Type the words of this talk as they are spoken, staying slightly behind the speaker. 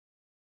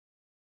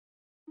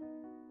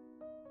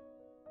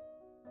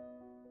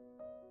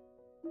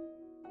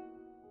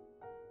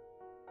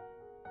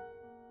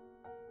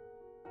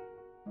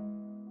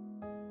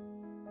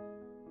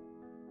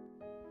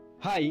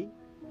High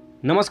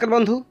নমস্কার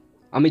বন্ধু,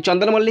 আমি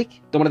চন্দন মল্লিক।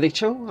 তোমরা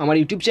দেখছো আমার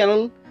ইউটিউব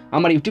চ্যানেল।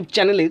 আমার ইউটিউব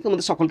চ্যানেলে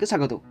তোমাদের সকলকে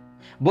স্বাগত।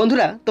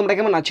 বন্ধুরা, তোমরা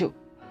কেমন আছো?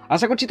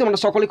 আশা করছি তোমরা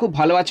সকলে খুব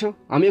ভালো আছো,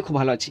 আমিও খুব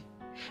ভালো আছি।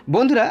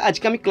 বন্ধুরা,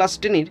 আজকে আমি ক্লাস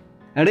 10-এর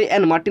রে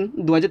and Martin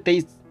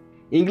 2023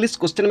 English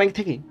question bank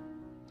থেকে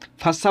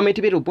ফার্স্ট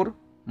সামেটিভের উপর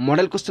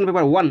মডেল কোশ্চেন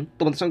পেপার 1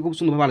 তোমাদের সঙ্গে খুব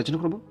সুন্দরভাবে আলোচনা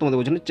করবো, তোমাদের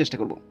বোঝানোর চেষ্টা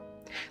করবো।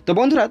 তো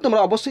বন্ধুরা, তোমরা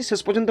অবশ্যই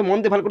শেষ পর্যন্ত মন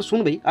দিয়ে ভালো করে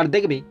শুনবেই আর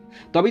দেখবে,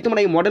 তবেই তোমরা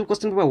এই মডেল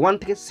কোশ্চেন পেপার 1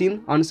 থেকে সিন,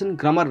 আনসিন,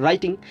 গ্রামার,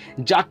 রাইটিং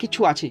যা কিছু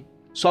আছে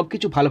সব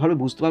কিছু ভালোভাবে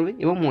বুঝতে পারবে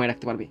এবং মনে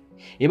রাখতে পারবে,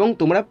 এবং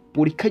তোমরা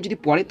পরীক্ষায় যদি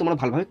পড়ে তোমরা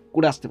ভালোভাবে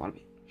করে আসতে পারবে।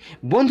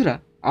 বন্ধুরা,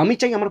 আমি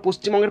চাই আমার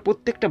পশ্চিমবঙ্গের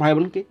প্রত্যেকটা ভাই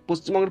বোনকে,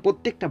 পশ্চিমবঙ্গের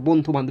প্রত্যেকটা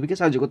বন্ধু বান্ধবীকে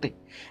সাহায্য করতে।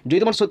 যদি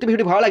তোমার সত্যি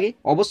ভিডিও ভালো লাগে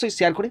অবশ্যই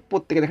শেয়ার করে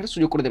প্রত্যেকে দেখার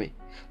সুযোগ করে দেবে।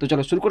 তো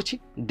চলো শুরু করছি,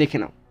 দেখে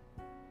নাও।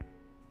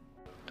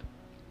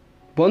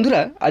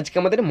 বন্ধুরা, আজকে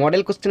আমাদের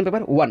মডেল কোশ্চেন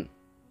পেপার 1।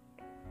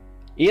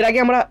 এর আগে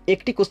আমরা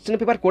একটি কোশ্চেন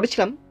পেপার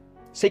করেছিলাম,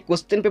 সেই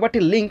কোশ্চেন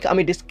পেপারটির লিঙ্ক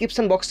আমি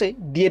ডিসক্রিপশন বক্সে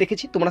দিয়ে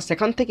রেখেছি, তোমরা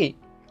সেখান থেকে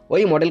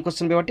ওই মডেল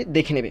কোশ্চেন পেপারটি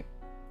দেখে নেবে।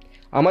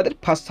 আমাদের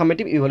ফার্স্ট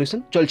সামেটিভ ইভ্যালুয়েশন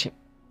চলছে।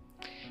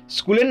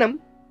 স্কুলের নাম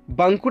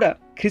Bankura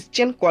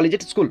Christian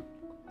collegiate school,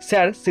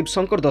 sir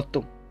Shibshankar Dutta.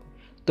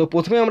 তো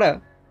প্রথমে আমরা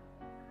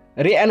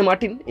রে অ্যান্ড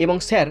মার্টিন এবং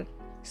স্যার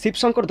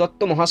শিবশঙ্কর দত্ত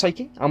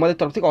মহাশয়কে আমাদের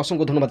তরফ থেকে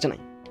অসংখ্য ধন্যবাদ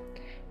জানাই।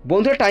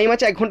 বন্ধুরা, টাইম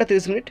আছে 1 ঘন্টা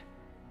 30 মিনিট,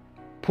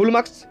 ফুল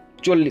মার্কস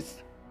 40।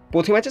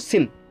 প্রথমে আছে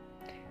সিন,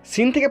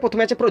 সিন থেকে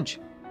প্রথমে আছে প্রোজ।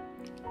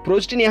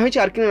 প্রোজটি নেওয়া হয়েছে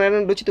আরকে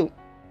নারায়ণ রচিত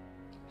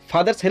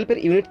ফাদার্স হেল্পের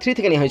ইউনিট 3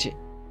 থেকে নেওয়া হয়েছে।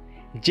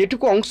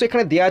 যেটুকু অংশ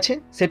এখানে দেওয়া আছে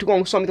সেটুকু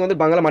অংশ আমি তোমাদের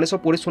বাংলা মানে সব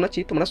পড়ে শোনাচ্ছি,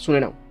 তোমরা শুনে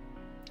নাও।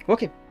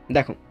 ওকে,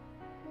 দেখো।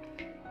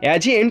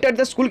 As he enter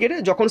the school gate,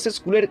 যখন সে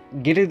স্কুলের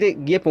গেটে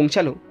গিয়ে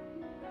পৌঁছালো,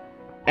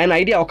 an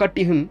idea ochre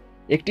to him,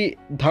 একটি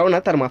ধারণা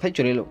তার মাথায়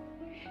চলে এলো।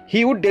 He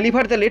would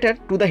deliver the letter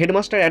to the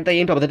headmaster at the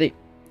end of the day.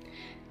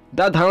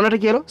 তার ধারণাটা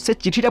কী হলো? সে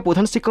চিঠিটা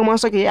প্রধান শিক্ষক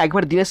মহাশয়কে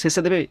একবার দিনের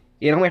শেষে দেবে,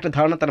 এরকম একটা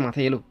ধারণা তার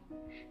মাথায় এলো।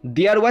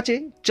 দেয়ার ওয়াজ এ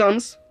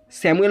chance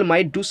Samuel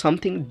might do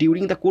something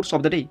during the course of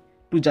the day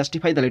to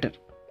justify the letter.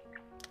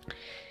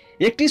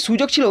 একটি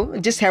সুযোগ ছিল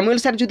যে স্যামুয়েল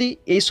স্যার যদি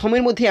এই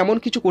সময়ের মধ্যে এমন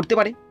কিছু করতে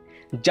পারে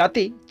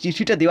যাতে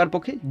চিঠিটা দেওয়ার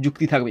পক্ষে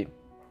যুক্তি থাকবে।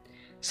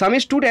 স্বামী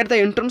stood at the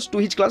entrance to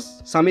his class,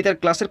 স্বামী তার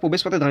ক্লাসের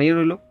প্রবেশপথে দাঁড়িয়ে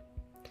রইল।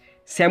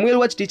 Samuel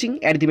was teaching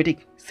arithmetic,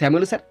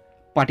 Samuel sir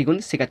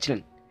পাটিগণিত শেখাচ্ছিলেন।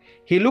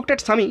 He looked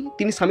at স্বামী,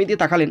 তিনি স্বামী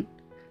দিয়ে তাকালেন।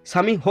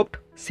 স্বামী hopped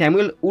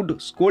Samuel would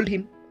scold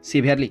him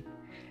severely,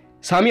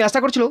 স্বামী আশা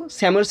করছিল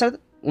স্যামুয়েল স্যার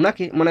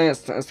ওনাকে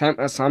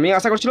স্বামী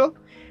আশা করছিল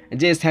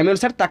যে স্যামুয়েল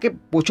স্যার তাকে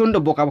প্রচণ্ড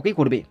বকাবকি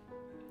করবে।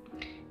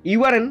 You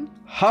R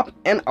half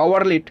an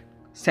hour late,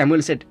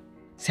 Samuel shed,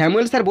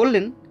 Samuel sir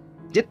বললেন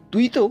যে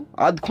তুই তো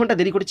আধ ঘন্টা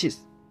দেরি করেছিস।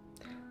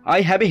 I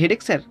have a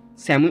headache sir,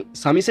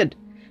 স্বামী সেড,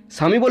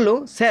 স্বামী বলল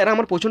স্যার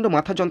আমার প্রচণ্ড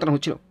মাথা যন্ত্রণা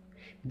হচ্ছিল।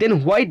 Then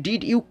why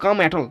did you come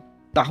at all,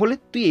 তাহলে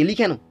তুই এলি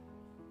কেন?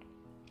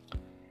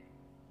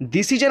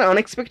 This is an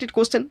unexpected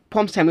question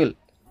from Samuel,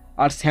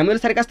 R Samuel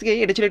স্যারের কাছ থেকে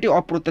এটা ছিল একটি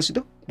অপ্রত্যাশিত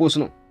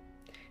প্রশ্ন।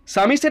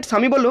 স্বামী সেড,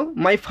 স্বামী বলল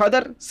my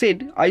father said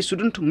I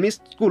shouldn't miss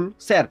school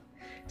sir,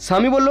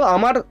 স্বামী বলল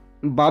আমার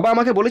বাবা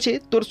আমাকে বলেছে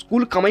তোর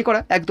স্কুল কামাই করা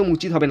একদম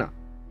উচিত হবে না।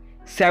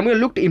 স্যামুয়েল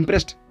লুকড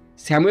ইমপ্রেসড,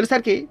 স্যামুয়েল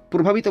স্যারকে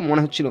প্রভাবিত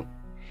মনে হচ্ছিল।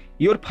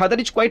 Your father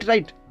is quite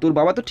right, তোর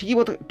বাবা তো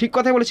ঠিক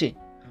কথাই বলেছে।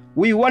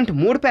 We want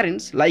more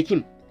parents like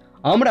him,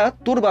 আমরা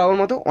তোর বাবার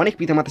মতো অনেক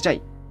পিতামাতা চাই।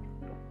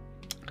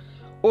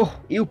 ওহ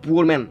ইউ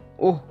পুয়ার ম্যান,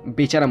 ওহ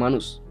বেচারা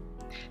মানুষ।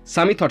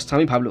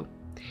 স্বামী ভাবল,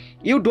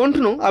 ইউ ডোন্ট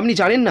নো, আপনি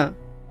জানেন না,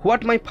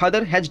 what my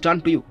father has done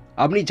to you,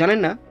 আপনি জানেন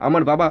না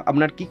আমার বাবা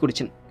আপনার কি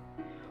করেছেন।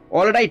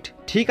 অল রাইট,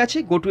 ঠিক আছে,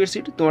 গো টু ইয়ার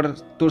সিট,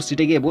 তোর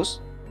সিটে গিয়ে বস।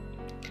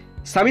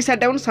 স্বামী স্যাট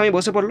ডাউন, স্বামী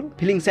বসে পড়লো।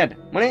 ফিলিং স্যাড,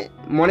 মানে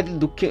মনেতে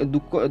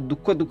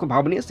দুঃখ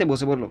ভাব নিয়ে সে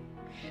বসে পড়লো।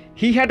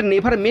 He had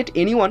never mate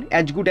any one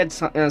as good as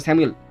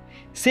Samuel,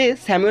 say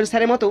Samuel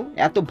স্যারের মতো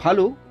এত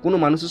ভালো কোনো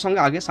মানুষের সঙ্গে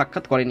আগে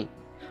সাক্ষাৎ করেনি।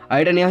 আর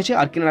এটা নেওয়া হয়েছে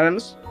আরকে নারায়ণ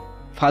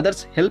ফাদার্স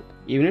হেল্প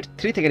ইউনিট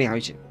 3 থেকে নেওয়া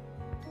হয়েছে।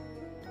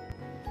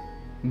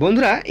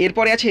 বন্ধুরা,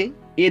 এরপরে আছে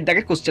এর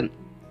দাগের question.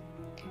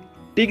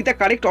 Take the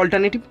correct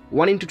alternative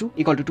 1 into 2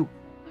 = 2।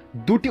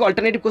 দুটি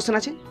অল্টারনেটিভ কোশ্চেন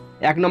আছে,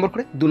 1 নম্বর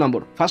করে 2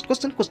 নম্বর। First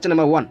question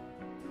number 1,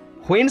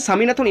 when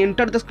Swaminathan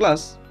enter the class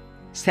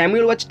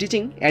Samuel was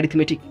teaching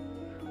arithmetic.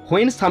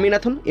 When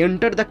Swaminathan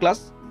enter the class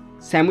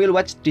Samuel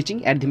was teaching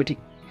arithmetic,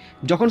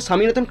 যখন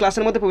স্বামীনাথন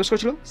ক্লাসের মধ্যে প্রবেশ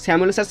করেছিল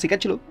Samuel sir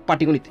শেখাচ্ছিল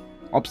পাটিগণিত।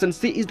 Option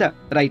C is the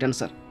right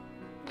answer.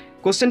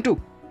 Question 2,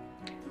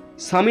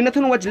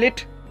 Swaminathan was late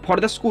for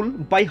the school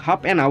by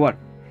half an hour.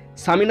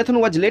 Swaminathan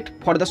was late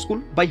for the school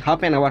by half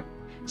an hour,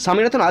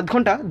 Swaminathan আধ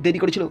ঘন্টা দেরি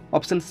করেছিল।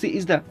 Option C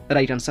is the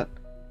right answer.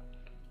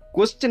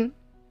 Question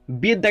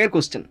B এর দাগের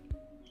question,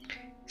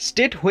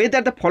 state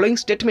whether the following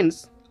statements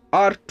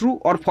are true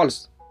or false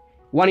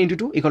 1 into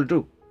 2 =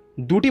 2।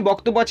 দুটি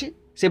বক্তব্য আছে,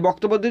 সেই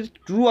বক্তব্যদের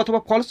ট্রু অথবা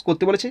ফলস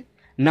করতে বলেছে।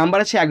 নাম্বার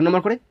আছে 1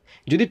 নম্বর করে।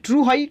 যদি ট্রু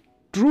হয়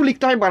ট্রু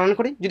লিখতে হয় বানান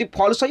করে, যদি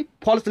ফলস হয়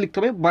ফলস লিখতে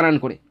হবে বানান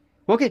করে।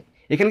 ওকে,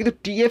 এখানে কিন্তু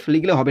টিএফ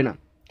লিখলে হবে না।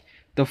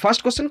 তো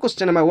ফার্স্ট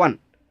কোশ্চেন নাম্বার 1,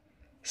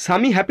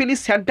 স্বামী happily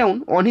SAT down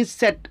on his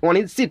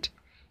seat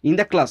in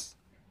the class.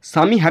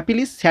 স্বামী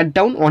happily SAT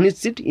down on his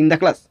seat in the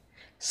class,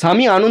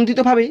 স্বামী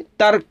আনন্দিতভাবে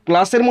তার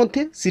ক্লাসের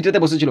মধ্যে সিটেতে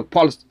বসেছিল,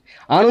 ফলস।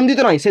 আনন্দিত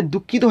নয়, সে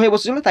দুঃখিত হয়ে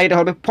বসেছিল, তাই এটা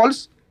হবে ফলস,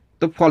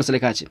 তো ফলস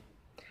লেখা আছে।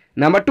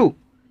 নাম্বার 2,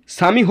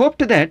 স্বামী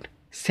hopped that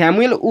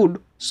Samuel would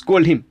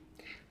scold হিম।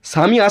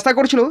 স্বামী আশা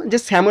করেছিল যে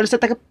স্যামুয়েল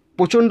স্যার তাকে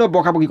প্রচণ্ড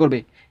বকাবকি করবে।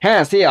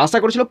 হ্যাঁ, সে আশা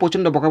করেছিল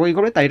প্রচণ্ড বকাবকি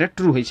করবে, তাই এটা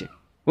ট্রু হয়েছে।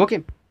 ওকে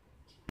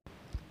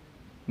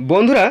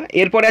বন্ধুরা,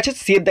 এরপরে আছে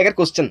সিয়ের দাগের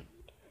question.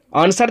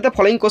 Answer the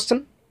following question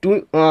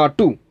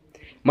two,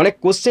 মানে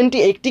কোশ্চেনটি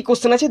একটি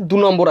কোশ্চেন আছে, 2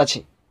 নম্বর আছে।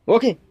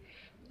 ওকে,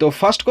 তো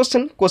ফার্স্ট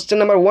কোশ্চেন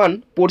নাম্বার 1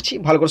 পড়ছি,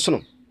 ভালো করে শোনো।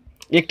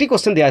 একটি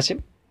কোশ্চেন দেওয়া আছে,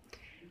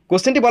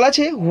 কোশ্চেনটি বলা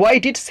আছে why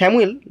did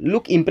Samuel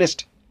look impressed.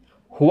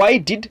 Why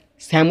did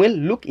Samuel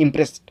look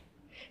impressed,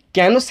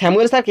 কেন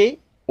স্যামুয়েল স্যারকে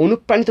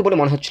অনুপ্রাণিত বলে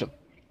মনে হচ্ছিল,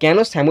 কেন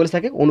স্যামুয়েল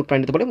স্যারকে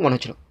অনুপ্রাণিত বলে মনে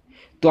হচ্ছিল।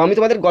 তো আমি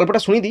তোমাদের গল্পটা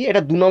শুনিয়ে দিই,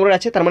 এটা 2 নম্বরের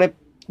আছে, তার মানে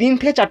 3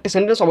 থেকে 4টে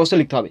সেন্টেন্স অবশ্যই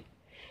লিখতে হবে।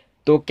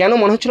 তো কেন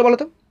মনে হচ্ছিল বলো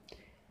তো?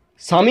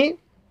 স্বামী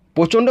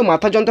প্রচণ্ড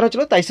মাথা যন্ত্রণা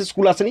হচ্ছিল, তাই সে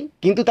স্কুল আসেনি,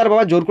 কিন্তু তার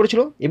বাবা জোর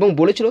করেছিল এবং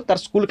বলেছিল তার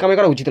স্কুল কামে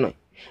করা উচিত নয়।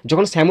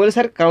 যখন স্যামুয়েল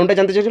স্যার কারণটা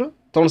জানতে চেয়েছিল,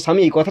 তখন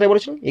স্বামী এই কথাটাই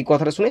বলেছিল। এই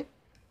কথাটা শুনে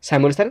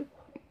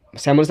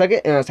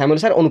স্যামুয়েল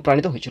স্যার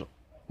অনুপ্রাণিত হয়েছিল।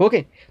 ওকে,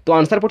 তো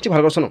আনসার পড়ছি,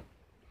 ভালো করে শোনো।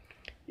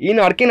 ইন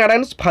আরকে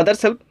নারায়ণস ফাদার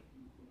সেলফ,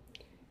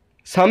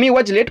 স্বামী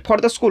was late for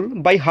the school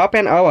by half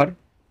an hour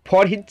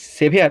for his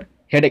severe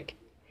headache.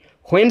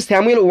 When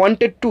Samuel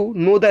wanted to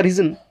know the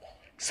reason,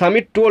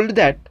 স্বামী told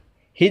that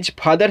his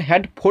father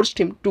had forced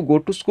him to go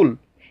to school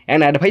and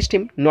advised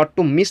him not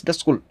to miss the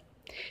school.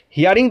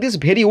 Hearing this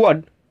very word,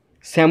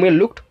 Samuel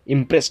looked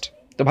impressed.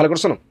 তো ভালো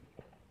করে শোনো।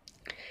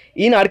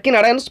 In R.K.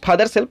 Narayan's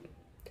father's help,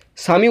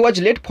 Sami was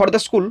late for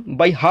the school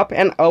by half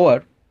an hour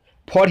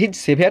for his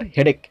severe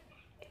headache.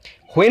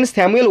 When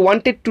Samuel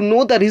wanted to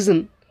know the reason,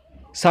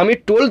 Sami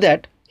told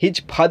that his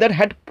father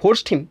had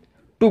forced him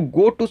to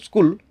go to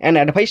school and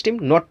advised him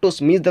not to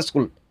miss the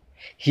school.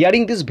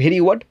 Hearing this very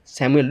word,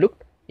 Samuel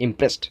looked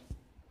impressed.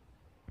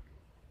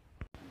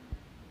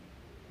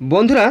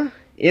 বন্ধুরা,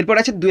 এরপর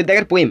আছে 2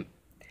 দাগের poem.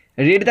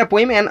 Read the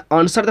poem and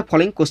answer the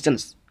following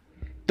questions.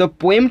 তো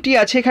পোয়েমটি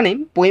আছে এখানে,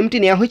 পোয়েমটি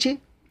নেওয়া হয়েছে,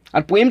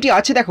 আর পোয়েমটি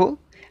আছে দেখো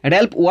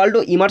র্যালফ ওয়াল্ডো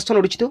ইমারসন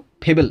রচিত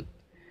ফেবেল।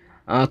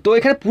 তো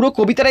এখানে পুরো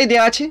কবিতাটাই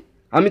দেওয়া আছে,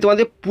 আমি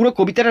তোমাদের পুরো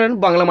কবিতাটা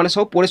বাংলা মানে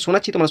সহ পড়ে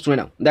শোনাচ্ছি, তোমরা শুনে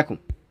নাও। দেখো,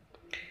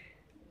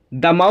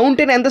 the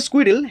mountain and the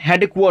squirrel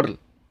had a quarrel.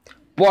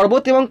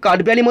 পর্বত এবং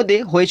কাঠবিড়ালির মধ্যে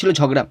হয়েছিল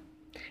ঝগড়া।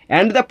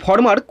 And the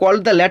former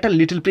called the latter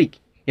little prick.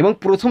 এবং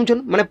প্রথমজন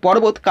মানে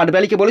পর্বত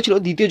কাঠবিড়ালিকে বলেছিল,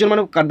 দ্বিতীয়জন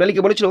মানে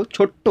কাঠবিড়ালিকে বলেছিল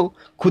ছোট্ট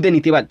খুদে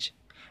নীতিবাজ।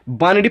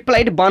 বান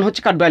রিপ্লাইড, বান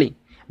হচ্ছে কাঠবিড়ালি,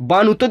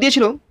 বান উত্তর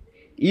দিয়েছিল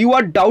you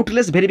R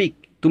doubtless very big,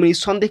 তুমি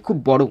নিঃসন্দেহে খুব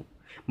বড়।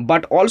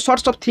 But all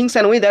sorts of things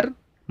and weather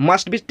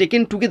must be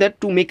taken together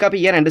to make up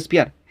year and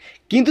spear.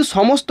 কিন্তু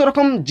সমস্ত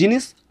রকম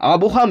জিনিস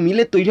আবহাওয়া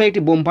মিলে তৈরি হয়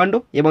একটি ব্রহ্মাণ্ড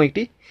এবং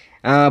একটি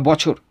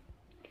বছর।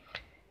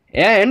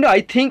 And I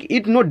think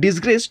it no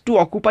disgrace to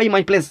occupy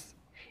my place.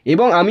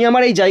 এবং আমি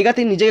আমার এই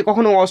জায়গাতে নিজেকে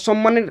কখনো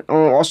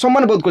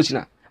অসম্মান বোধ করছি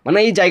না, মানে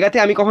এই জায়গাতে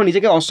আমি কখনো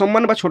নিজেকে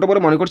অসম্মান বা ছোটো বড়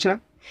মনে করছি না।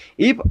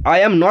 If I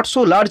am not so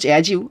large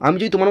as you, আমি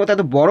যদি তোমার মতো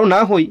এত বড় না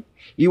হই,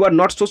 you are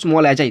not so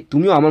small as I,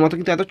 তুমিও আমার মতো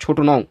কিন্তু এত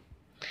ছোটো নও।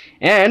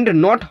 And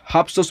not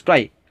half so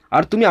spry,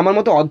 আর তুমি আমার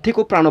মতো অর্ধেক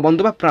ও প্রাণবন্ত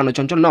বা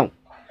প্রাণচঞ্চল নও।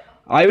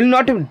 I will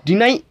not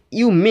deny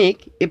you make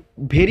a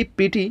very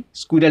pretty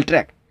squirrel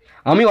track,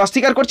 আমি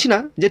অস্বীকার করছি না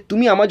যে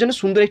তুমি আমার জন্য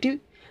সুন্দর একটি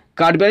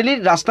কাঠবিড়ালির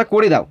রাস্তা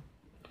করে দাও।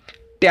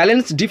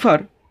 Talents differ,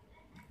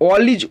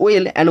 all is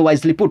well and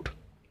wisely put.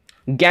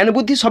 জ্ঞান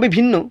বুদ্ধি সবই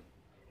ভিন্ন,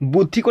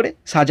 বুদ্ধি করে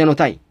সাজানো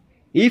তাই।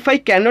 If I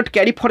can not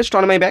carry forest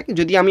on my back,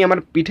 যদি আমি আমার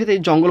পিঠেতে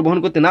জঙ্গল বহন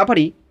করতে না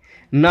পারি,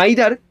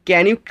 neither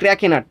can you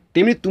crack a nut,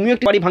 তেমনি তুমিও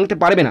একটি বাড়ি ভাঙতে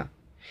পারবে না,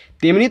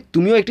 তেমনি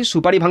তুমিও একটি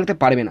সুপারি ভাঙতে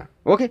পারবে না।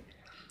 ওকে,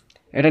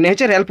 এটা নেওয়া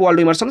হয়েছে র্যালফ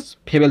ওয়াল্ডো ইমারসনস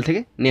ফেবেল থেকে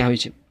নেওয়া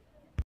হয়েছে।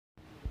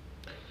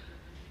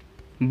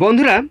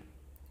 বন্ধুরা,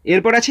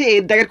 এরপর আছে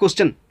 8 দাগের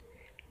question.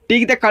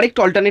 Tick the correct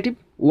alternative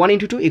 1 ×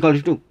 2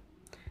 = 2।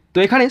 তো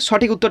এখানে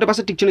সঠিক উত্তরটা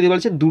পাশে টিক চিহ্ন দিয়ে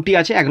বলছে, দুটি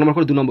আছে, 1 নম্বর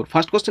করে 2 নম্বর।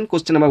 First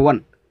question number 1,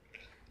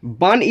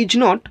 bun is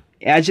not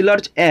as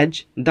large as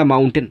the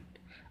mountain.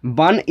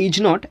 Bun is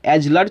not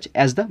as large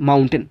as the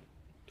mountain.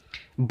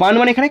 বান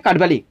মানে এখানে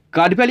কাঠবিড়ালি,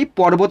 কাঠবিড়ালি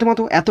পর্বতের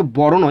মতো এত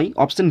বড় নয়।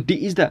 Option D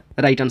is the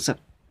right answer.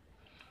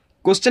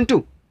 Question 2,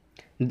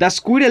 the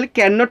squirrel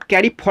can not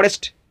carry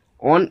forest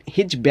on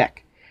his back.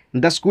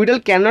 The squirrel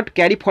can not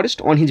carry forest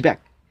on his back.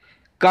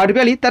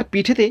 কাঠবিড়ালি তার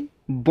পিঠেতে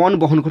বন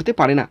বহন করতে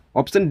পারে না।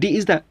 Option D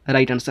is the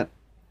right answer.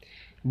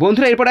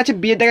 বন্ধুরা, এরপর আছে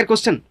বিয়ের দাগের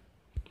question.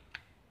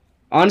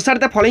 Answer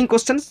the following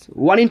questions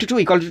 1 × 2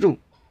 = 2।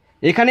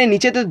 এখানে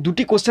নিচেতে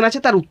 2টি কোশ্চেন আছে,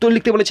 তার উত্তর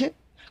লিখতে বলেছে।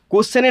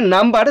 কোশ্চেনের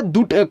নাম্বার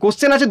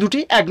কোশ্চেন আছে 2টি,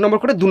 1 নম্বর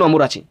করে 2 নম্বর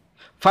আছে।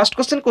 First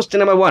question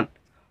number 1,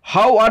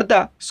 how are the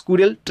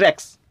squirrel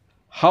tracts.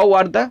 How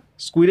are the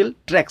squirrel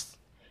tracts,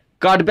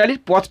 কাঠবিড়ালির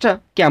পথটা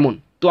কেমন।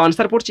 তো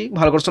আনসার পড়ছি,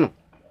 ভালো করে শোনো।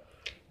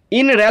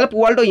 In Ralph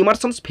Waldo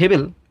ইমারসনস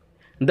fable,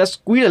 the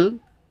squirrel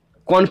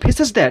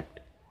কনফেসেস that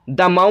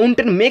the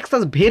mountain makes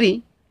us very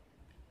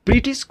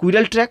pretty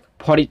squirrel track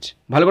for it.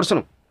 ভালো করে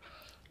শোনো।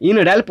 In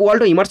Ralph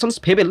Waldo ইমারসনস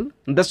fable,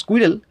 the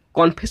squirrel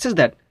কনফেসেস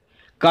that,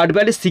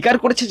 কাঠবিড়ালি স্বীকার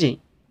করেছে যে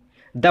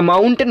the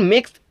mountain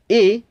makes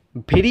a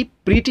very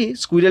pretty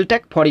squirrel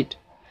track for it,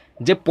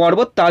 যে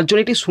পর্বত তার জন্য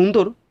একটি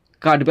সুন্দর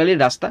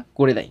কাঠবেলির রাস্তা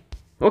করে দেয়।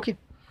 ওকে,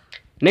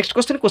 নেক্সট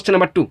কোশ্চেন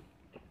নাম্বার 2।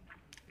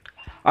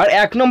 আর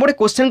 1 নম্বরের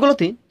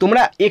কোশ্চেনগুলোতে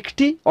তোমরা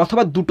একটি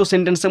অথবা দুটো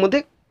সেন্টেন্সের মধ্যে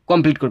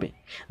কমপ্লিট করবে।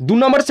 2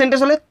 নম্বর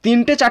সেন্টেন্স হলে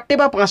 3টে 4টে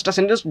বা 5টা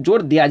সেন্টেন্স জোর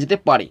দেওয়া যেতে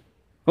পারে।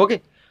 ওকে,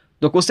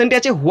 তো কোশ্চেনটি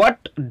আছে what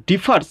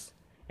differs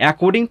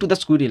according to the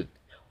squirrel.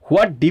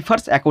 What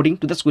differs according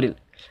to the squirrel,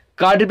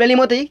 কাঠবেলির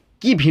মধ্যে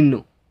কী ভিন্ন?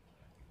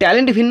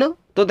 ট্যালেন্ট ভিন্ন।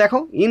 তো দেখো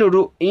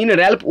in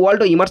Ralph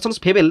Waldo ইমারসনস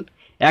fable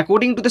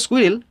according to the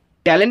squirrel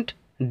talent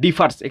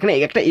differs, এখানে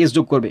একটা এস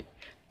যোগ করবে,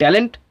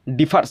 talent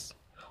differs.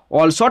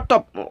 All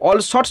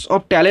sorts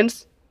of talents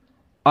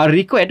R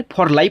required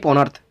for life on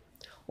earth.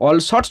 All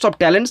sorts of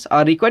talents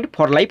R required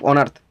for life on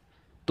earth.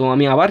 তো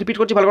আমি আবার repeat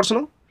করছি, ভালো করে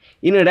শোনো।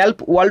 In Ralph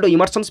Waldo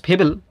ইমারসনস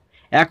fable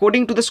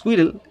according to the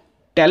squirrel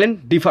talent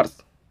differs.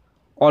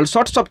 All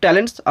sorts of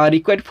talents R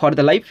required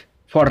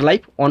for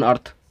life on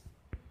earth.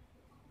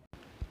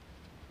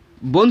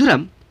 বন্ধুরা,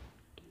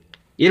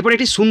 এরপর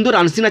একটি সুন্দর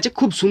আনসিন আছে,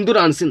 খুব সুন্দর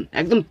আনসিন,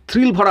 একদম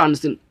থ্রিল ভরা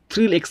আনসিন,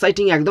 থ্রিল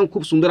এক্সাইটিং, একদম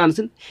খুব সুন্দর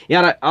আনসিন।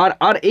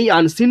 আর এই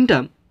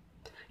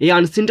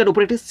আনসিনটার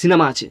উপরে একটি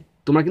সিনেমা আছে।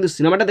 তোমরা কিন্তু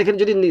সিনেমাটা দেখে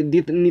যদি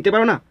নিতে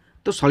পারো না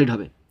তো সলিড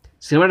হবে।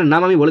 সিনেমাটার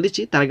নাম আমি বলে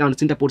দিচ্ছি, তার আগে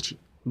আনসিনটা পড়ছি,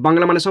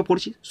 বাংলা মানে সব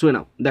পড়ছি, শুনে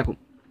নাও। দেখো,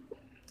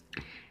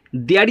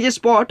 there is a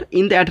spot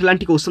in the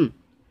Atlantic ocean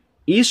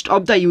east of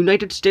the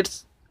United states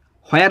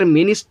where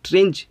many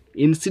strange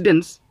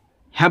incidents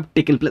have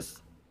taken place.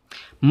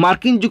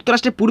 মার্কিন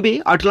যুক্তরাষ্ট্রের পূর্বে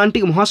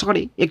আটলান্টিক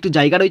মহাসাগরে একটি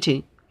জায়গা রয়েছে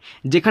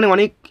যেখানে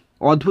অনেক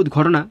অদ্ভুত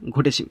ঘটনা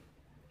ঘটেছে।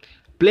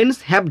 Planes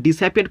have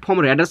disappeared from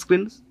radar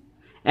screens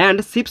and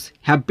ships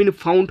have been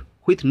found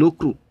with no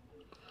crew.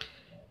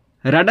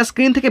 Radar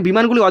screen থেকে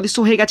বিমানগুলি অদৃশ্য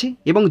হয়ে গেছে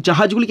এবং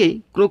জাহাজগুলিকে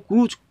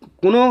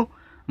কোনো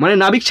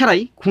নাবিক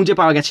ছাড়াই খুঁজে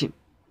পাওয়া গেছে।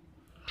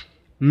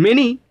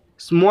 Many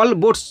small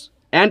boats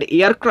and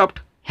aircraft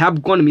have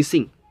gone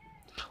missing.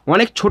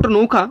 অনেক ছোট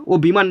নৌকা ও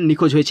বিমান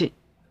নিখোঁজ হয়েছে।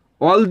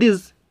 All this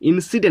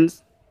incidents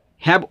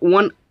have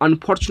one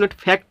unfortunate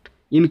fact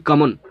in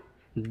common,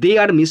 they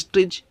R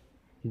mysteries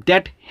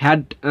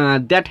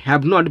that have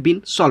not been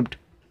solved.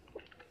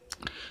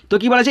 তো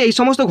কী বলা যায়, এই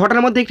সমস্ত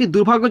ঘটনার মধ্যে একটি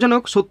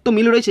দুর্ভাগ্যজনক সত্য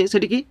মিল রয়েছে,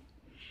 সেটি কি?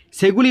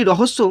 সেগুলি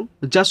রহস্য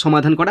যা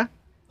সমাধান করা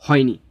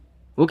হয়নি।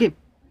 ওকে,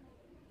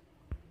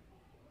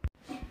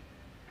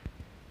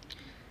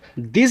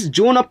 this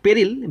zone of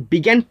পেরিল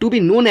began to be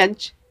known as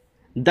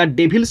the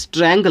Devil's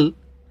triangle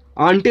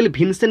until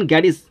Vincent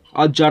গ্যারিস,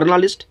 a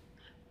journalist,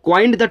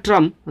 coined the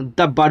term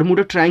the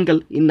Bermuda Triangle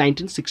in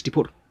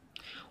 1964.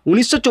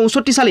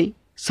 1964 সালে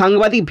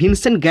সাংবাদিক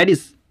ভিনসেন্ট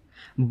গ্যারিস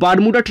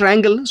বারমুডা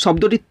ট্রায়াঙ্গল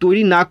শব্দটি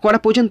তৈরি না করা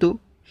পর্যন্ত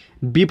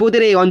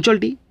বিপদের এই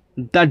অঞ্চলটি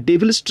দ্য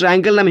ডেভিলস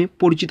ট্রায়াঙ্গল নামে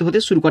পরিচিত হতে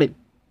শুরু করে।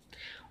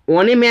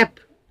 On a map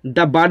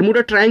the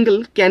Bermuda triangle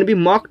can be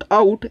marked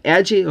out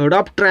as a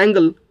rough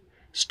triangle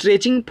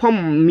stretching from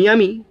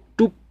Miami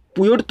two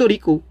Puerto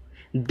Rico,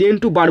 then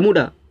two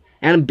Bermuda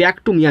and back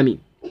to Miami.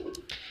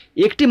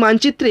 একটি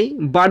মানচিত্রে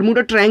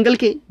বারমুডা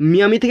ট্রায়াঙ্গলকে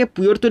মিয়ামি থেকে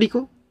Puerto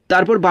Rico,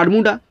 তারপর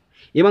Bermuda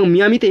এবং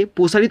মিয়ামিতে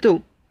প্রসারিত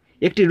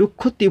একটি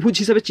রুক্ষ ত্রিভুজ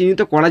হিসেবে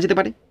চিহ্নিত করা যেতে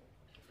পারে।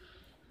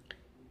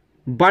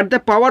 But the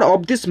power of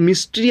this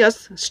mysterious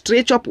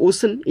stretch of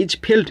ocean is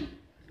felt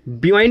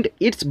beyond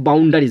it's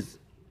boundaries.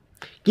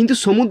 কিন্তু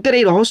সমুদ্রের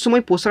এই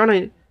রহস্যময়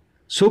প্রসারণের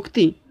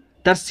শক্তি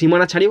তার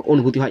সীমানা ছাড়িয়েও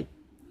অনুভূতি হয়।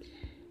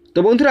 তো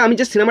বন্ধুরা, আমি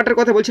যে সিনেমাটার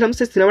কথা বলছিলাম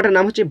সেই সিনেমাটার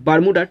নাম হচ্ছে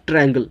বারমুডা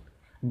ট্রায়াঙ্গল।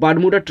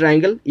 বারমুডা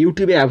ট্রায়াঙ্গল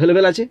ইউটিউবে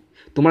অ্যাভেলেবেল আছে,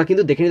 তোমরা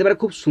কিন্তু দেখে নিতে পারো,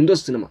 খুব সুন্দর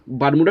সিনেমা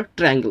বারমুডা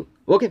ট্রায়াঙ্গল।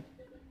 ওকে,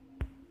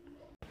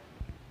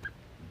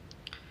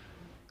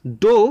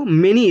 দো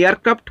many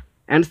aircraft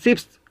and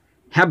ships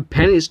have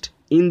vanished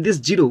in this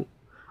zero,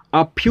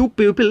 a few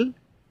people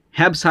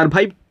have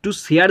survived to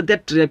share there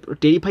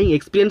terrifying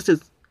experiences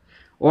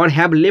or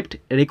have left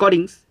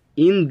recordings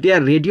in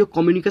their radio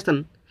communication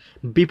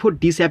before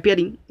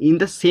disappearing in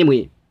the same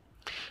way.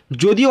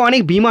 যদিও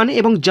অনেক বিমান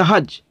এবং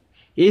জাহাজ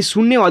এই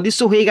শূন্যে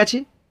অদৃশ্য হয়ে গেছে,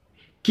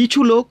 কিছু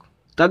লোক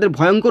তাদের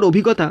ভয়ঙ্কর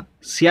অভিজ্ঞতা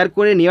শেয়ার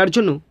করে নেওয়ার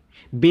জন্য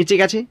বেঁচে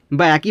গেছে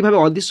বা একইভাবে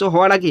অদৃশ্য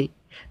হওয়ার আগে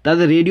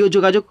তাদের রেডিও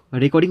যোগাযোগ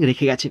রেকর্ডিং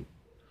রেখে গেছে।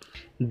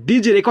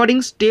 These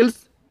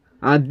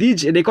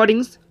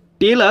recordings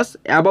tell us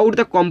about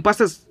the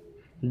compasses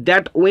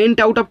that went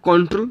out of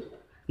control,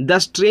 the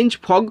strange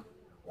fog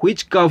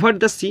which covered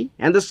the sea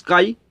and the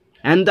sky,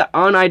 and the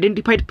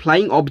unidentified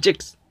flying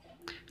objects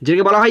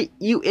যেটাকে বলা হয়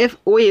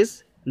UFOs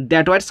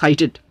that were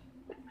sighted.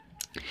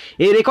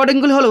 এই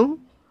রেকর্ডিংগুলো হলো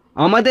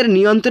আমাদের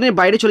নিয়ন্ত্রণের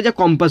বাইরে চলে যাওয়া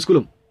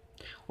কম্পাসগুলো,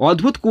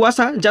 অদ্ভুত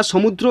কুয়াশা যা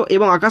সমুদ্র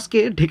এবং আকাশকে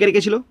ঢেকে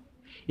রেখেছিল,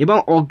 এবং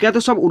অজ্ঞাত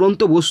সব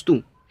উড়ন্ত বস্তু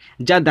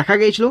যা দেখা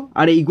গিয়েছিল,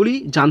 আর এইগুলি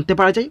জানতে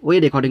পারা যায় ওই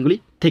রেকর্ডিংগুলি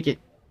থেকে।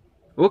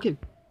 ওকে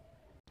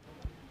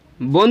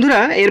বন্ধুরা,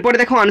 এরপরে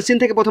দেখো আনসিন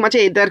থেকে প্রথম আছে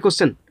এই দেয়ার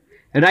question,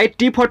 right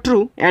T for true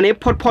and F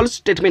for false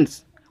statements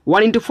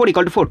 1 × 4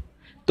 = 4।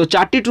 তো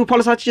 4টি ট্রু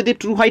ফলস আছে, যদি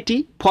ট্রু হয় T,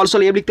 ফলস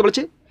হলে F লিখতে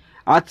বলেছে,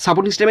 আর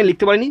সাপোর্টিং স্টেটমেন্ট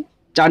লিখতে পারেনি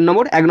 1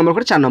 নম্বর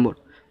করে 4 নম্বর।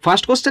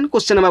 First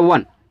question number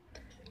 1,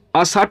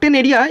 a certain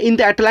area in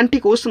the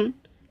Atlantic ocean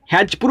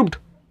has proved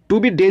two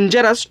B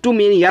dangerous two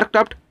many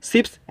aircraft,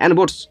 ships and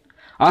boats.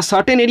 A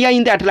certain area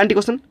in the Atlantic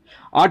ocean,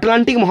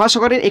 Atlantic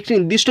মহাসাগরের একটি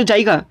নির্দিষ্ট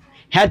জায়গা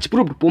has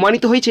proved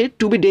প্রমাণিত হয়েছে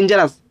two B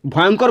dangerous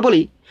ভয়ঙ্কর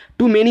বলেই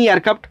two many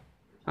aircraft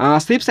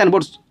ships and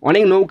boats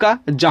অনেক নৌকা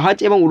জাহাজ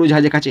এবং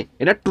উড়োজাহাজের কাছে,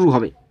 এটা ট্রু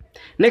হবে।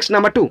 Next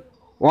number 2,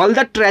 all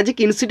the tragic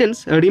incidents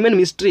remain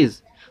mysteries,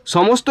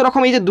 সমস্ত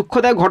রকম এই যে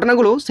দুঃখদায়ক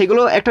ঘটনাগুলো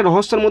সেগুলো একটা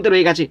রহস্যের মধ্যে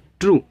রয়ে গেছে,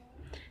 true.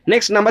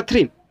 Next number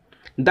 3,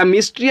 the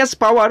mysterious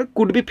power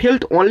could be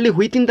felt only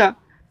within the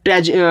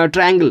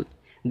triangle,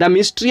 the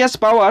mysterious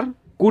power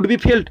could be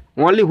felt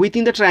only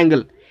within the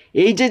triangle,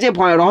 এই যে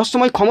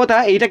রহস্যময় ক্ষমতা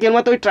এইটা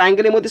কেবলমাত্র ওই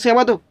ট্রায়াঙ্গেলের মধ্যে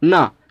সীমাবদ্ধ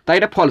না, তাই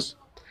এটা false.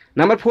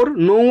 Number 4,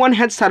 no one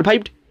has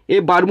survived A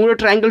Bermuda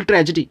triangle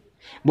tragedy,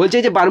 বলছে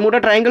যে বারমুডা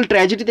ট্রায়াঙ্গেল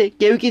ট্র্যাজেডিতে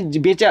কেউ কি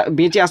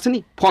বেঁচে আসেনি,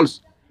 ফলস।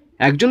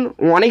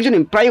 অনেকজন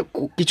প্রায়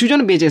কিছুজন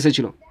বেঁচে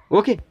এসেছিল,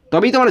 ওকে,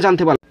 তবেই তো আমরা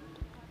জানতে পারলাম।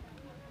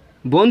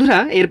 বন্ধুরা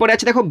এরপরে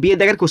আছে দেখো বিয়ে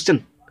দেখার question,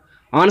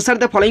 answer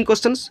the following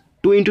questions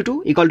 2 × 2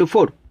 =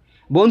 4।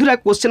 বন্ধুরা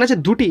কোশ্চেন আছে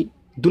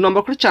 2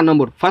 নম্বর করে 4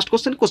 নম্বর। ফার্স্ট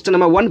কোশ্চেন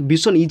নাম্বার 1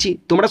 ভীষণ ইজি,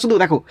 তোমরা শুধু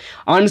দেখো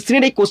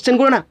আনসিনের এই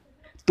কোশ্চেনগুলো না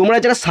তোমরা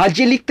যারা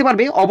সাজিয়ে লিখতে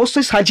পারবে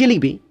অবশ্যই সাজিয়ে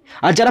লিখবে,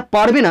 আর যারা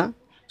পারবে না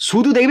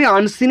শুধু দেখবে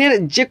আনসিনের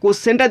যে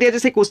কোশ্চেনটা দেওয়া আছে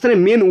সেই কোশ্চেনের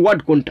মেন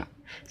ওয়ার্ড কোনটা,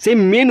 সেই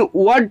মেন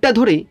ওয়ার্ডটা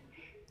ধরে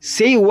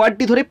সেই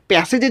ওয়ার্ডটি ধরে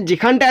প্যাসেজের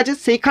যেখানটা আছে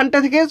সেইখানটা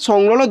থেকে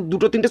সংলগ্ন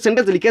 2-3টে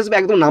সেন্টেন্স লিখে আসবে,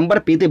 একদম নাম্বার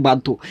পেতে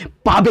বাধ্য,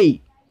 পাবেই,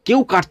 কেউ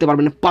কাটতে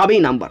পারবে না,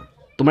 পাবেই নাম্বার।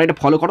 তোমরা এটা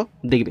ফলো করো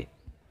দেখবে,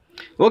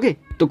 ওকে।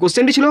 তো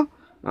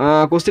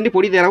কোশ্চেনটি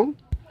পড়িয়ে দাঁড়াও।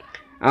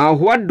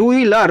 What do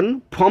you learn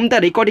from the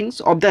recordings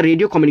of the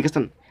radio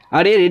communication,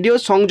 আর এই রেডিও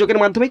সংযোগের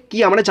মাধ্যমে কি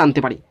আমরা জানতে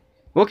পারি,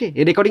 ওকে,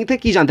 এই রেকর্ডিং থেকে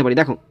কী জানতে পারি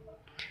দেখো।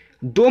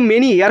 দো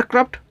many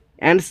aircraft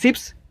and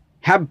ships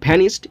have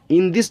vanished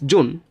in this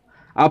zone,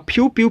 a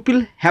few people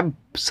have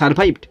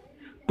survived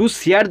to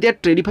share their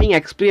terrifying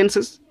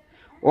experiences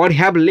or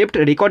have left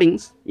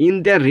recordings in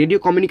their radio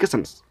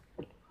communications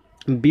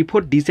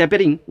before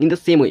disappearing in the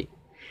same way.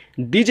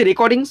 These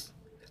recordings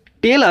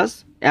tell us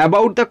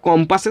about the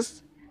compasses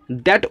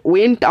that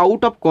went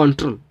out of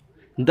control,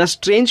 the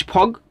strange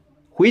fog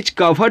which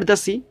covered the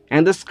sea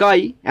and the sky,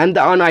 and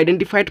the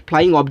unidentified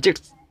flying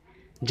objects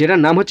যেটার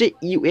নাম হচ্ছে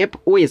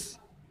UFOs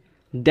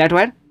that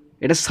were,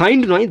 এটা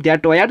signed নয়,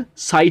 that were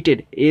sighted,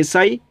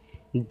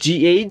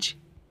 SIGHTED,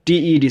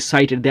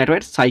 sighted, that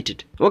were sighted,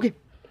 okay.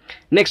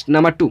 Next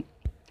number 2,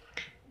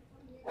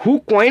 who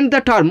coined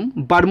the term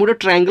Bermuda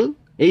Triangle,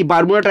 এই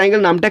Bermuda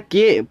triangle নামটা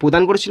কে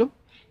প্রদান করেছিল।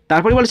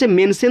 তারপরে বলেছে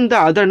mention the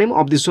other name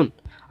of this zone,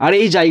 আর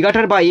এই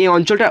জায়গাটার বা এই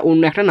অঞ্চলটা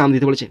অন্য একটা নাম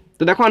দিতে বলেছে।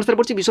 তো দেখো আনসার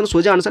পড়ছি, ভীষণ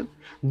সোজা আনসার,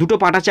 2টো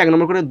পার্ট আছে, 1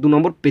 নম্বর করে 2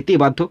 নম্বর পেতেই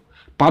বাধ্য,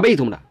 পাবেই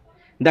তোমরা।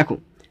 দেখো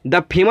the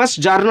famous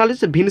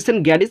journalist Vincent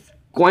গ্যাডিস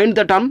কয়েন্ড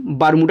the term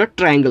Bermuda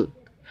triangle,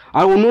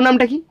 আর অন্য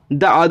নামটা কি,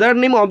 the other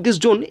name of this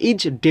zone is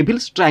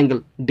Devil's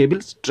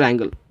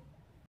triangle.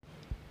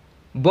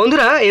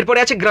 বন্ধুরা এরপরে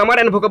আছে গ্রামার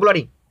অ্যান্ড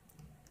ভোকাবুলারি,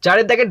 4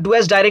 দাগে ডু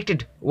অ্যাজ ডাইরেক্টেড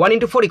 1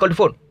 × 4 =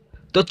 4।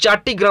 তো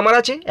 4টি গ্রামার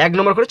আছে, 1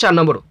 নম্বর করে 4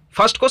 নম্বর।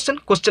 First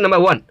question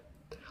number 1,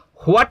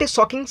 what a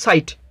shocking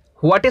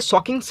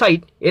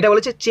site, এটা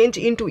বলেছে চেঞ্জ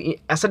ইনটু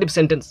অ্যাসার্টিভ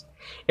সেন্টেন্স,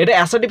 এটা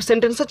অ্যাসার্টিভ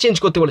সেন্টেন্সে চেঞ্জ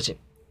করতে বলেছে।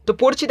 তো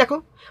পড়ছি দেখো,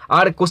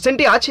 আর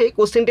কোশ্চেনটি আছে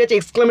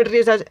এক্সক্লামেটরি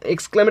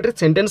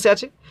সেন্টেন্সে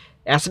আছে,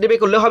 অ্যাসার্টিভে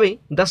করলে হবে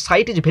the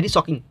site is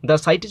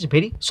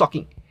very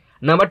shocking.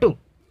 Number 2,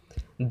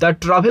 the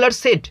traveller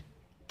shed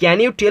can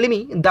you tell me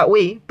the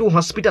way to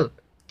hospital,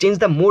 change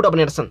the mode of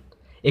narration,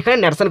 এখানে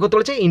ন্যারেশন করতে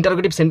বলেছে,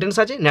 ইন্টারোগেটিভ সেন্টেন্স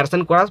আছে,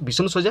 ন্যারেশন করা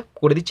ভীষণ সোজা,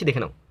 করে দিচ্ছি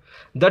দেখে নাও।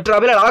 দ্য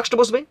ট্রাভেলার আস্কড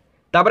বসবে,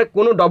 তারপরে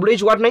কোনো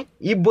WH ওয়ার্ড নাই,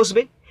 ইফ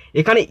বসবে,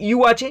 এখানে ইউ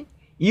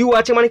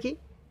আছে মানে কি,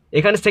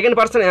 এখানে সেকেন্ড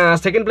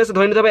প্লেসে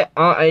ধরে নিতে হবে,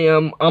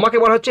 আমাকে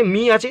বলা হচ্ছে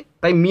মি আছে,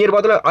 তাই মি এর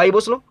বদলে আই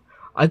বসলো,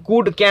 আর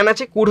ক্যান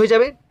আছে, কুড হয়ে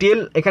যাবে, টেল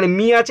এখানে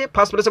মি আছে,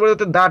 ফার্স্ট প্লেসে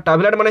বলতে দ্য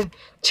ট্রাভেলার মানে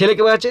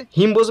ছেলেকে আছে,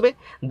 হিম বসবে,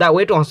 দ্য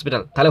ওয়ে টু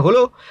হসপিটাল, তাহলে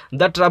হলো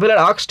the traveller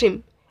asked him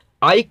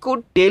I could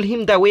tell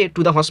him the way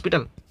to the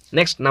hospital.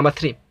 Next number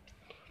 3,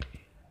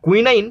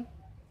 quinine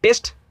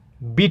test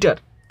bitter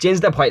change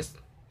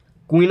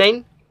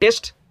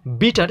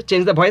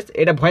the voice,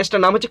 এটা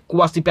ভয়েসটার নাম হচ্ছে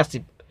কোয়াসি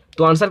প্যাসিভ।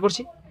 তো আনসার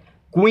করছি,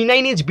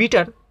 quinine is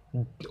bitter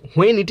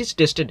when it is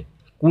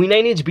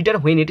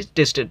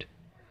tasted.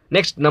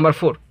 Next number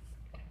 4,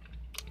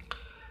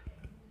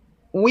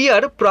 we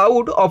are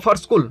proud of our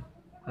school,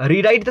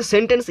 rewrite the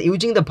sentence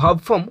using the verb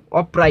form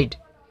of pride,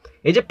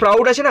 এই যে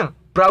proud আছে না,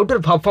 প্রাউডের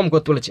verb form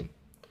করতে বলেছে,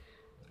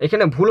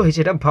 এখানে ভুল হয়েছে,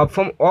 এটা ভার্ব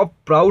ফর্ম অফ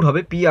প্রাউড হবে,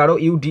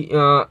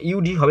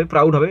 PROUD হবে,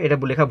 প্রাউড হবে, এটা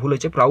লেখা ভুল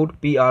হয়েছে, প্রাউড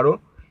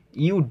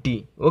PROUD,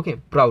 ওকে।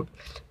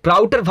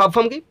 প্রাউডের ভার্ব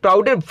ফর্ম কি,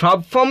 প্রাউডের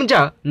ভার্ব ফর্ম যা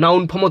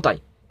নাউন ফর্মও তাই,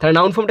 তাহলে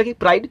নাউন ফর্মটা কি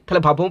প্রাইড,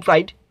 তাহলে ভার্ব ফর্ম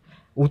প্রাইড,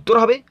 উত্তর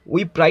হবে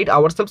we pride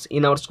ourselves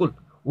in our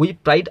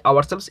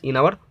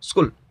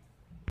school.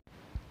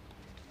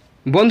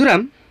 বন্ধুরা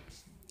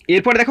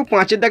এরপরে দেখো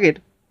 5 দাগের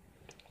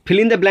fill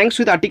in the blanks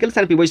with articles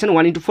and preposition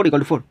 1 × 4 =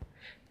 4,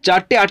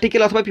 4টে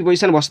article অথবা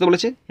প্রিপোজিশন বসাতে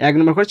বলেছে, 1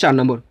 নম্বর করে 4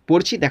 নম্বর।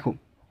 পড়ছি দেখো,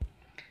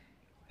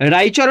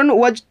 রাইচরণ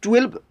ওয়াজ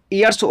 12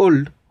 years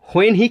old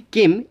when he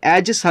came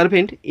as a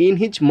servant in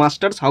his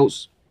master's house.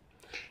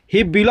 He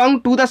belonged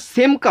to the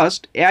same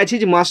caste as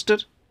his master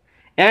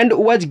and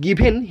was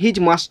given his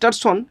master's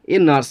son a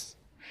nurse.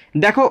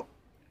 দেখো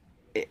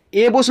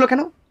এ বসলো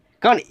কেন,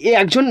 কারণ এ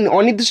একজন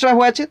অনির্দিষ্ট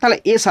হয়ে আছে, তাহলে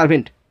এ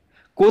সার্ভেন্ট,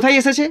 কোথায়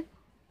এসেছে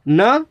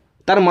না,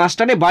 তার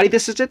মাস্টারে বাড়িতে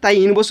এসেছে তাই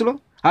ইন বসলো,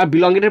 আর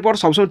বিলঙ্গের পর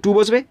সবসময় টু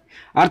বসবে।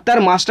 আর তার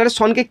মাস্টারের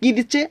সনকে কি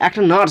দিচ্ছে,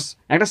 একটা নার্স,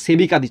 একটা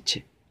সেবিকা দিচ্ছে।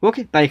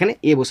 ওকে, তাই এখানে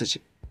এ বসেছে।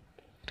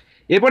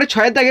 এরপরে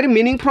 6 দাগের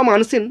মিনিং ফ্রম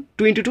আনসিন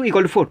 22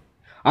 = 4।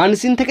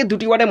 আনসিন থেকে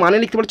দুটি ওয়ার্ডে মানে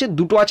লিখতে পারছে,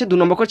 দুটো আছে, 2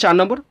 নম্বর করে 4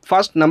 নম্বর।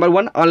 First number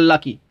 1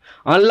 unlucky.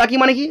 আনলাকি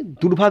মানে কি,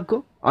 দুর্ভাগ্য,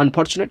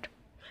 আনফর্চুনেট।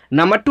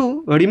 নাম্বার 2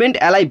 রিমেন্ড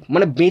অ্যালাইভ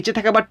মানে বেঁচে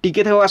থাকা বা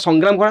টিকে থাকা বা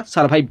সংগ্রাম করা,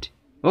 সারভাইভড।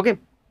 ওকে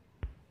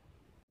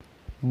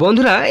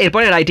বন্ধুরা,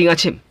 এরপরে রাইটিং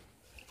আছে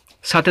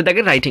 7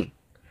 দাগের রাইটিং।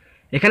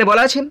 এখানে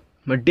বলা আছে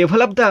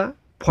develop the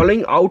following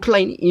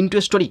outline into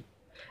a story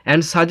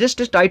and suggest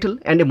A title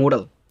and a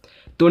moral.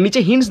 তো নিচে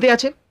হিন্টস দেওয়া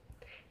আছে,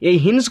 এই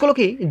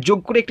হিন্টসগুলোকে যোগ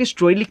করে একটি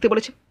স্টোরি লিখতে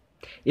বলেছে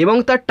এবং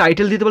তার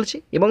টাইটেল দিতে বলেছে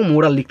এবং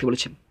মোরাল লিখতে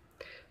বলেছে।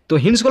 তো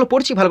হিন্টসগুলো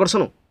পড়ছি, ভালো করে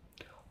শোনো।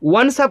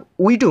 Once a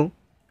widow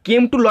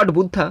came to Lord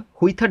Buddha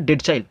with her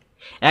dead child.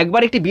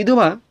 একবার একটি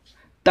বিধবা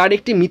তার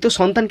একটি মৃত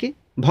সন্তানকে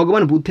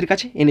ভগবান বুদ্ধের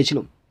কাছে এনেছিল।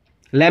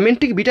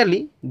 ল্যামেন্টিং বিটারলি,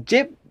 যে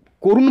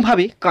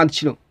করুণভাবে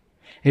কাঁদছিল।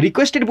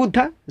 রিকোয়েস্টেড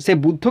বুদ্ধা, সে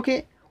বুদ্ধকে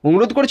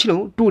অনুরোধ করেছিল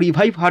to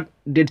revive her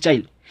dead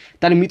child,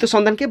 তার মৃত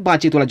সন্তানকে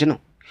বাঁচিয়ে তোলার জন্য।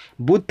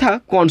 বুদ্ধা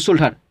কনসোল্ড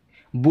হার,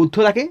 বুদ্ধ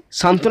তাকে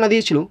সান্ত্বনা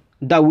দিয়েছিল।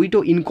 দ্য উইডো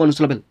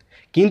ইনকনসোলেবল,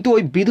 কিন্তু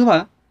ওই বিধবা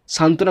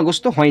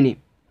সান্ত্বনাগ্রস্ত হয়নি।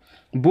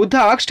 বুদ্ধা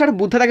আক্সড হার,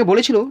 বুদ্ধা তাকে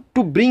বলেছিল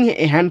to bring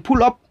a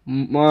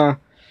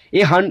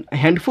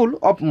handful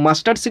of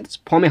mustard seeds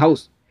from a house.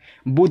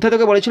 Buddha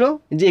তোকে বলেছিল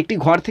যে একটি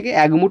ঘর থেকে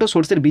 1 মুঠো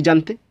সর্ষের বীজ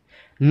আনতে।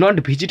 নট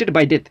ভিজিটেড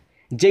বাই ডেথ,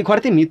 যে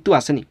ঘরেতে মৃত্যু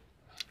আসেনি।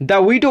 The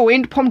widow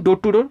went from door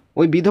to ডোর,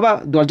 ওই বিধবা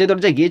দরজায়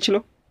দরজায় গিয়েছিল।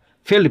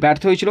 ফেল্ড,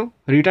 ব্যর্থ হয়েছিল।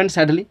 রিটার্ন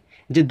স্যাডলি,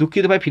 যে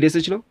দুঃখিতভাবে ফিরে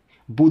এসেছিল।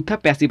 বুদ্ধা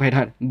প্যাসিফাইড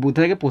হার,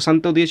 বুদ্ধা তাকে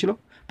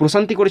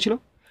প্রশান্তি করেছিল।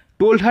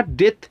 টোল্ড হার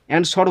ডেথ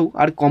অ্যান্ড সরো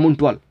আর কমন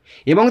টু অল,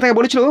 এবং তাকে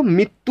বলেছিল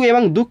মৃত্যু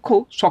এবং দুঃখ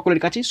সকলের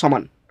কাছেই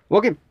সমান।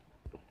 ওকে,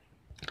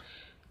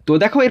 তো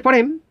দেখো এরপরে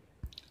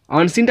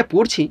আনসিনটা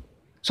পড়ছি,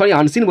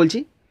 আনসিন বলছি,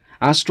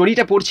 আর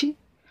স্টোরিটা পড়ছি।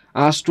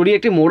 আর স্টোরি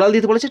একটি মোরাল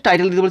দিতে বলেছে,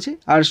 টাইটেল দিতে বলেছে।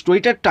 আর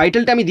স্টোরিটার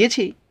টাইটেলটা আমি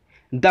দিয়েছি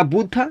the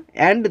Buddha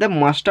and the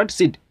mustard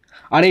seed.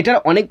 আর এটার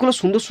অনেকগুলো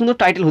সুন্দর সুন্দর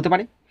টাইটেল হতে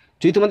পারে।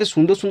 যদি তোমাদের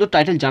সুন্দর সুন্দর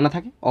টাইটেল জানা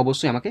থাকে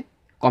অবশ্যই আমাকে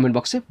কমেন্ট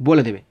বক্সে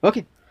বলে দেবে।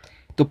 ওকে,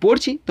 তো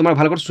পড়ছি, তোমরা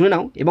ভালো করে শুনে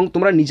নাও এবং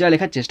তোমরা নিজেরা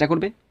লেখার চেষ্টা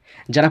করবে।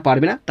 যারা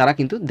পারবে না তারা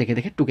কিন্তু দেখে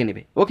দেখে টুকে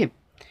নেবে। ওকে,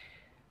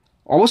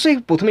 অবশ্যই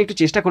প্রথমে একটু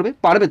চেষ্টা করবে,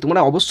 পারবে, তোমরা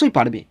অবশ্যই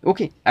পারবে।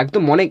 ওকে,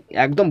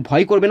 একদম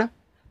ভয় করবে না,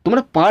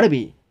 তোমরা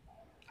পারবে।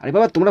 আরে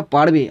বাবা, তোমরা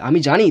পারবে, আমি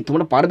জানি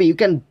তোমরা পারবে। You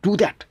can do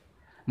that.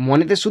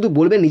 মনেতে শুধু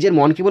বলবে, নিজের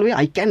মনকে বলবে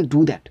I can do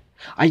that,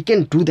 I can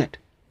do that.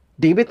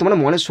 দেখবে তোমরা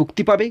মনে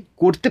শক্তি পাবে,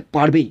 করতে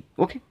পারবেই।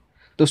 ওকে,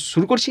 তো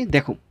শুরু করছি।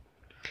 দেখো,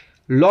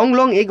 long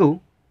long ago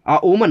a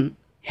woman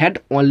had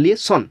only a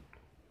Son.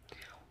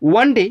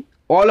 One day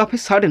all of a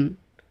sudden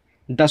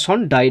the son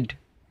died.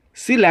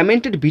 C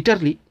ল্যামেন্টেড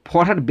bitterly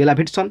for her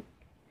বেলাভেড Son.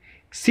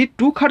 C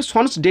took her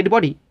sons dead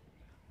body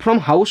from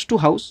house to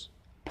house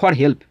for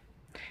help,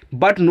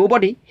 but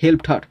nobody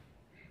helped her.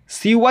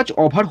 She was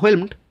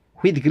overwhelmed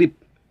with grief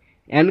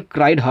and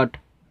cried hard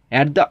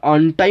at the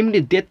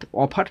untimely death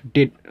of her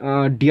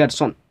dear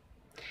son.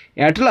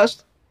 At last,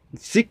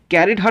 she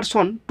carried her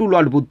son to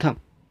Lord Buddha.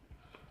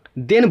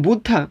 Then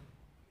Buddha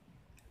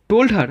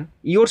told her,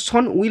 your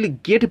son will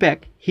get back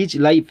his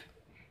life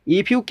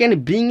if you can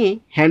bring a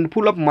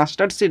handful of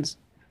mustard seeds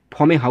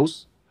from a house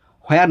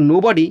where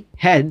nobody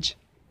has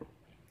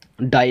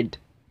died.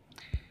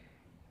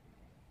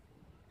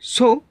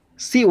 So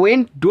she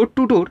went door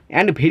to door,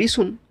 and very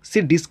soon she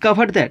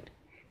discovered that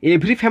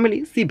every family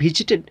she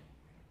visited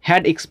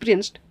had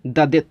experienced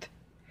the death.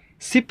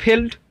 She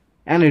felt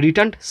and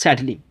returned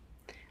sadly.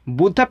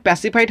 Buddha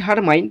pacified her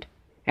mind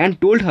and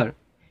told her,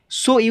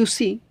 so you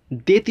see,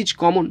 death is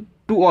common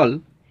to all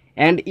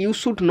and you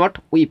should not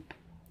weep.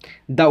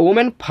 The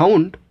woman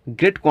found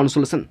great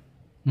consolation.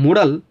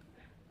 Moral,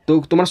 তো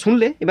তোমরা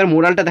শুনলে, এবার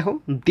মোরালটা দেখো।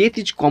 Death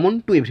is common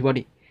to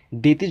everybody,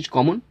 death is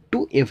common to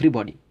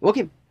everybody.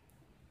 ওকে,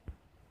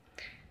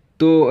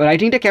 তো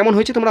রাইটিংটা কেমন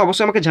হয়েছে তোমরা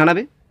অবশ্যই আমাকে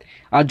জানাবে।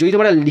 আর যদি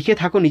তোমরা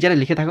নিজেরা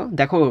লিখে থাকো,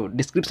 দেখো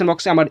ডিসক্রিপশন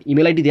বক্সে আমার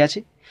ইমেল আইডি দেওয়া আছে,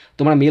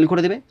 তোমরা মেল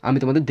করে দেবে, আমি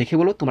তোমাদের দেখে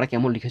বলো তোমরা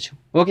কেমন লিখেছো।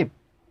 ওকে,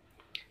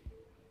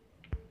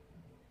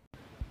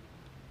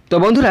 তো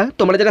বন্ধুরা,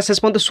 তোমরা যারা শেষ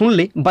পর্যন্ত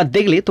শুনলে বা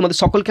দেখলে তোমাদের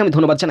সকলকে আমি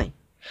ধন্যবাদ জানাই।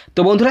 তো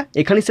বন্ধুরা,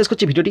 এখানেই শেষ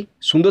করছি ভিডিওটি।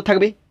 সুন্দর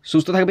থাকবে,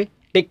 সুস্থ থাকবে,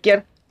 take care,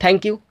 thank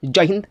you,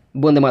 Joy Hind,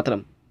 Vande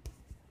Mataram.